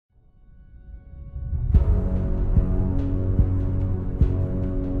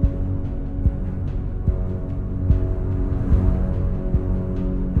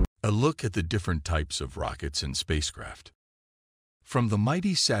A look at the different types of rockets and spacecraft. From the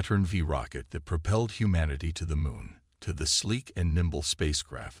mighty Saturn V rocket that propelled humanity to the moon, to the sleek and nimble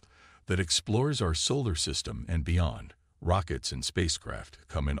spacecraft that explores our solar system and beyond, rockets and spacecraft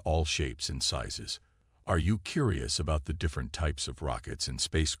come in all shapes and sizes. Are you curious about the different types of rockets and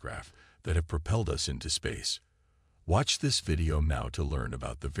spacecraft that have propelled us into space? Watch this video now to learn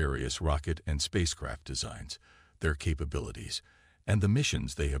about the various rocket and spacecraft designs, their capabilities, and the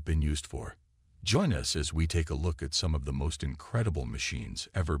missions they have been used for. Join us as we take a look at some of the most incredible machines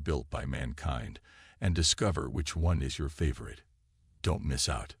ever built by mankind and discover which one is your favorite. Don't miss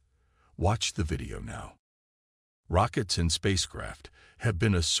out. Watch the video now. Rockets and spacecraft have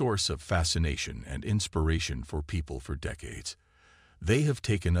been a source of fascination and inspiration for people for decades. They have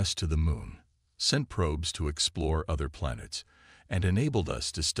taken us to the moon, sent probes to explore other planets, and enabled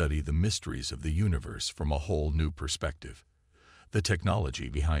us to study the mysteries of the universe from a whole new perspective. The technology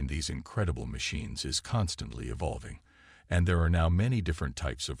behind these incredible machines is constantly evolving, and there are now many different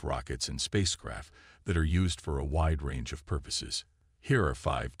types of rockets and spacecraft that are used for a wide range of purposes. Here are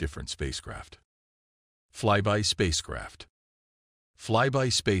 5 different spacecraft. Flyby spacecraft.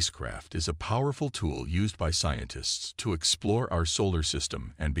 Flyby spacecraft is a powerful tool used by scientists to explore our solar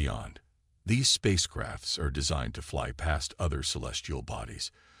system and beyond. These spacecrafts are designed to fly past other celestial bodies,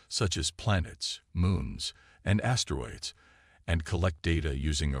 such as planets, moons, and asteroids, and collect data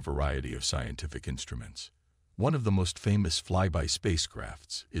using a variety of scientific instruments. One of the most famous flyby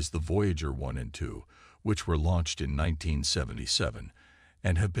spacecrafts is the Voyager 1 and 2, which were launched in 1977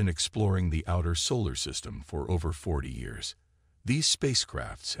 and have been exploring the outer solar system for over 40 years. These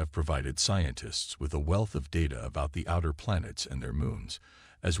spacecrafts have provided scientists with a wealth of data about the outer planets and their moons,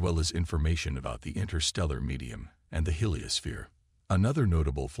 as well as information about the interstellar medium and the heliosphere. Another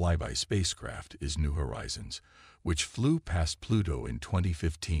notable flyby spacecraft is New Horizons, which flew past Pluto in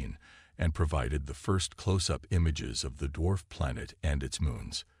 2015 and provided the first close-up images of the dwarf planet and its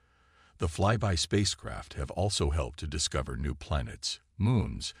moons. The flyby spacecraft have also helped to discover new planets,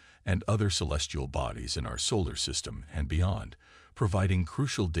 moons, and other celestial bodies in our solar system and beyond, providing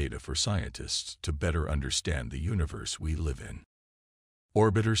crucial data for scientists to better understand the universe we live in.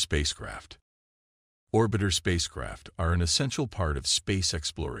 Orbiter spacecraft. Orbiter spacecraft are an essential part of space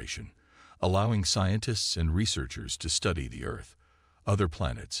exploration, allowing scientists and researchers to study the Earth, other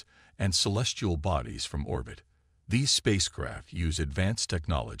planets, and celestial bodies from orbit. These spacecraft use advanced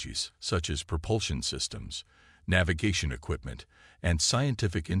technologies such as propulsion systems, navigation equipment, and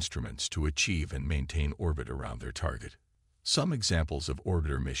scientific instruments to achieve and maintain orbit around their target. Some examples of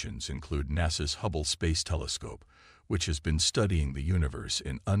orbiter missions include NASA's Hubble Space Telescope, which has been studying the universe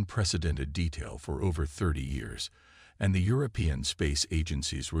in unprecedented detail for over 30 years, and the European Space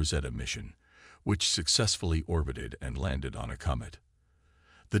Agency's Rosetta mission, which successfully orbited and landed on a comet.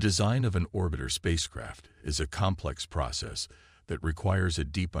 The design of an orbiter spacecraft is a complex process that requires a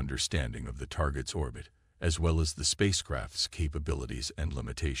deep understanding of the target's orbit, as well as the spacecraft's capabilities and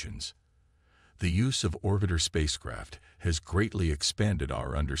limitations. The use of orbiter spacecraft has greatly expanded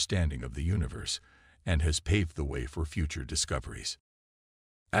our understanding of the universe and has paved the way for future discoveries.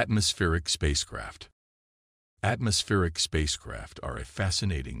 Atmospheric spacecraft. Atmospheric spacecraft are a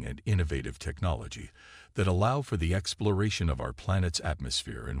fascinating and innovative technology that allow for the exploration of our planet's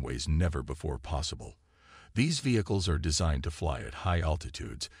atmosphere in ways never before possible. These vehicles are designed to fly at high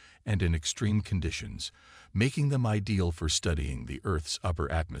altitudes and in extreme conditions, making them ideal for studying the Earth's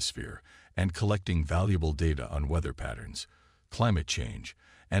upper atmosphere and collecting valuable data on weather patterns, climate change,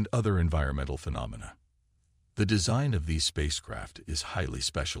 and other environmental phenomena. The design of these spacecraft is highly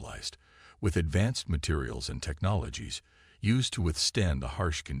specialized, with advanced materials and technologies used to withstand the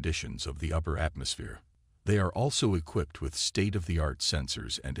harsh conditions of the upper atmosphere. They are also equipped with state-of-the-art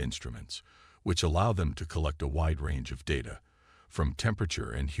sensors and instruments, which allow them to collect a wide range of data, from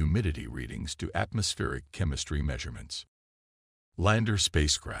temperature and humidity readings to atmospheric chemistry measurements. Lander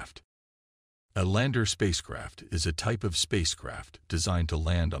spacecraft. A lander spacecraft is a type of spacecraft designed to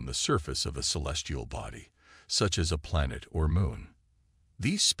land on the surface of a celestial body, such as a planet or moon.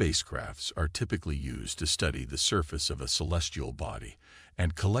 These spacecrafts are typically used to study the surface of a celestial body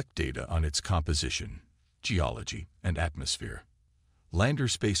and collect data on its composition, geology, and atmosphere. Lander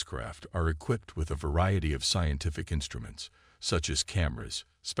spacecraft are equipped with a variety of scientific instruments, such as cameras,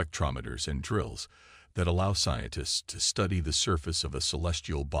 spectrometers, and drills, that allow scientists to study the surface of a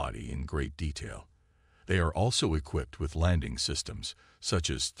celestial body in great detail. They are also equipped with landing systems, such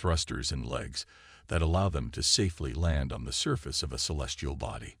as thrusters and legs, that allow them to safely land on the surface of a celestial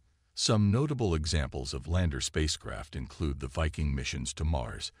body. Some notable examples of lander spacecraft include the Viking missions to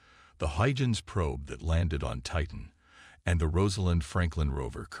Mars, the Huygens probe that landed on Titan, and the Rosalind Franklin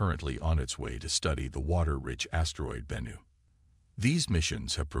rover currently on its way to study the water-rich asteroid Bennu. These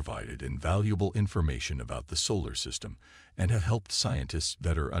missions have provided invaluable information about the solar system and have helped scientists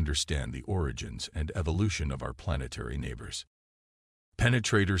better understand the origins and evolution of our planetary neighbors.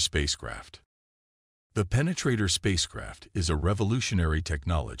 Penetrator spacecraft. The Penetrator spacecraft is a revolutionary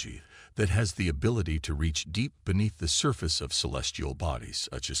technology that has the ability to reach deep beneath the surface of celestial bodies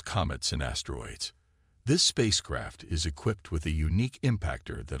such as comets and asteroids. This spacecraft is equipped with a unique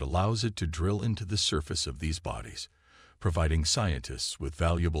impactor that allows it to drill into the surface of these bodies, providing scientists with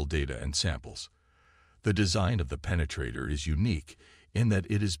valuable data and samples. The design of the Penetrator is unique in that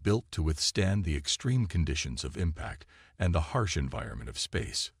it is built to withstand the extreme conditions of impact and the harsh environment of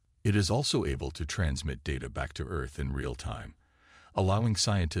space. It is also able to transmit data back to Earth in real time, allowing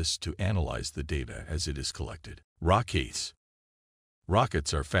scientists to analyze the data as it is collected. Rockets.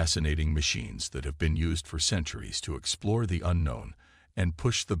 Rockets are fascinating machines that have been used for centuries to explore the unknown and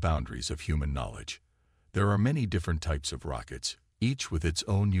push the boundaries of human knowledge. There are many different types of rockets, each with its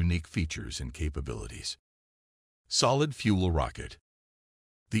own unique features and capabilities. Solid fuel rocket.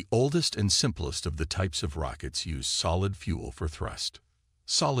 The oldest and simplest of the types of rockets use solid fuel for thrust.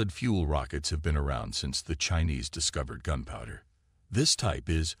 Solid fuel rockets have been around since the Chinese discovered gunpowder. This type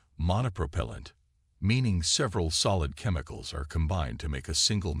is monopropellant, meaning several solid chemicals are combined to make a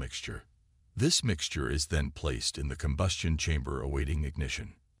single mixture. This mixture is then placed in the combustion chamber awaiting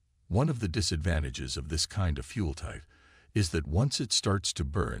ignition. One of the disadvantages of this kind of fuel type is that once it starts to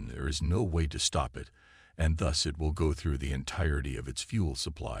burn, there is no way to stop it, and thus it will go through the entirety of its fuel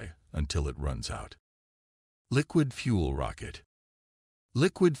supply until it runs out. Liquid fuel rocket.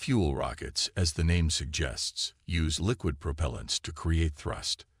 Liquid fuel rockets, as the name suggests, use liquid propellants to create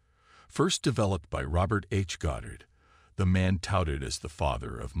thrust. First developed by Robert H. Goddard, the man touted as the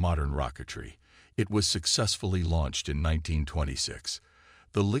father of modern rocketry, it was successfully launched in 1926.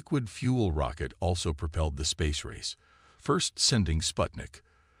 The liquid fuel rocket also propelled the space race, first sending Sputnik,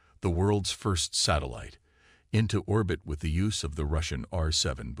 the world's first satellite, into orbit with the use of the Russian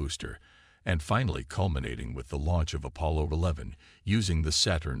R-7 booster, and finally culminating with the launch of Apollo 11 using the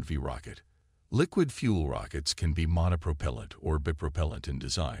Saturn V rocket. Liquid fuel rockets can be monopropellant or bipropellant in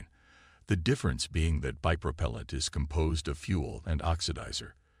design, the difference being that bipropellant is composed of fuel and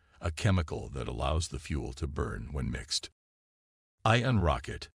oxidizer, a chemical that allows the fuel to burn when mixed. Ion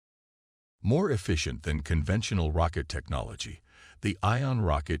rocket. More efficient than conventional rocket technology, the ion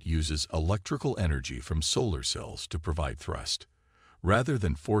rocket uses electrical energy from solar cells to provide thrust, rather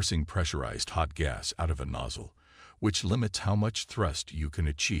than forcing pressurized hot gas out of a nozzle, which limits how much thrust you can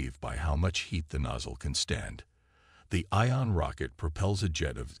achieve by how much heat the nozzle can stand. The ion rocket propels a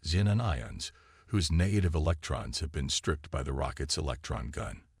jet of xenon ions, whose negative electrons have been stripped by the rocket's electron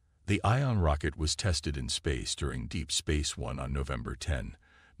gun. The ion rocket was tested in space during Deep Space One on November 10,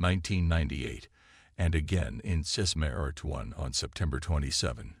 1998, and again in Spacecraft-1 on September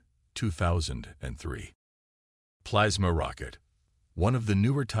 27, 2003. Plasma rocket. One of the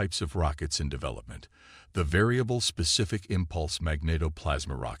newer types of rockets in development, the Variable Specific Impulse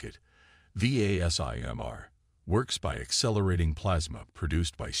Magnetoplasma Rocket, VASIMR, works by accelerating plasma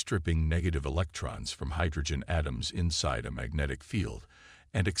produced by stripping negative electrons from hydrogen atoms inside a magnetic field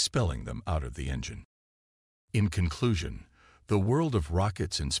and expelling them out of the engine. In conclusion, the world of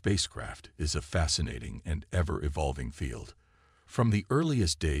rockets and spacecraft is a fascinating and ever-evolving field. From the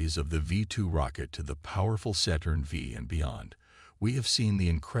earliest days of the V2 rocket to the powerful Saturn V and beyond, we have seen the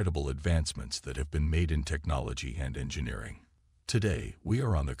incredible advancements that have been made in technology and engineering. Today, we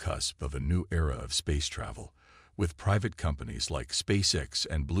are on the cusp of a new era of space travel, with private companies like SpaceX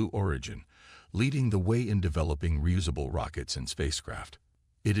and Blue Origin leading the way in developing reusable rockets and spacecraft.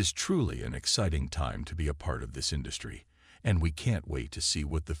 It is truly an exciting time to be a part of this industry, and we can't wait to see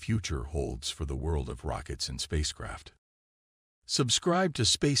what the future holds for the world of rockets and spacecraft. Subscribe to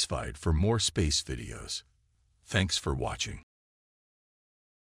Spacefied for more space videos. Thanks for watching.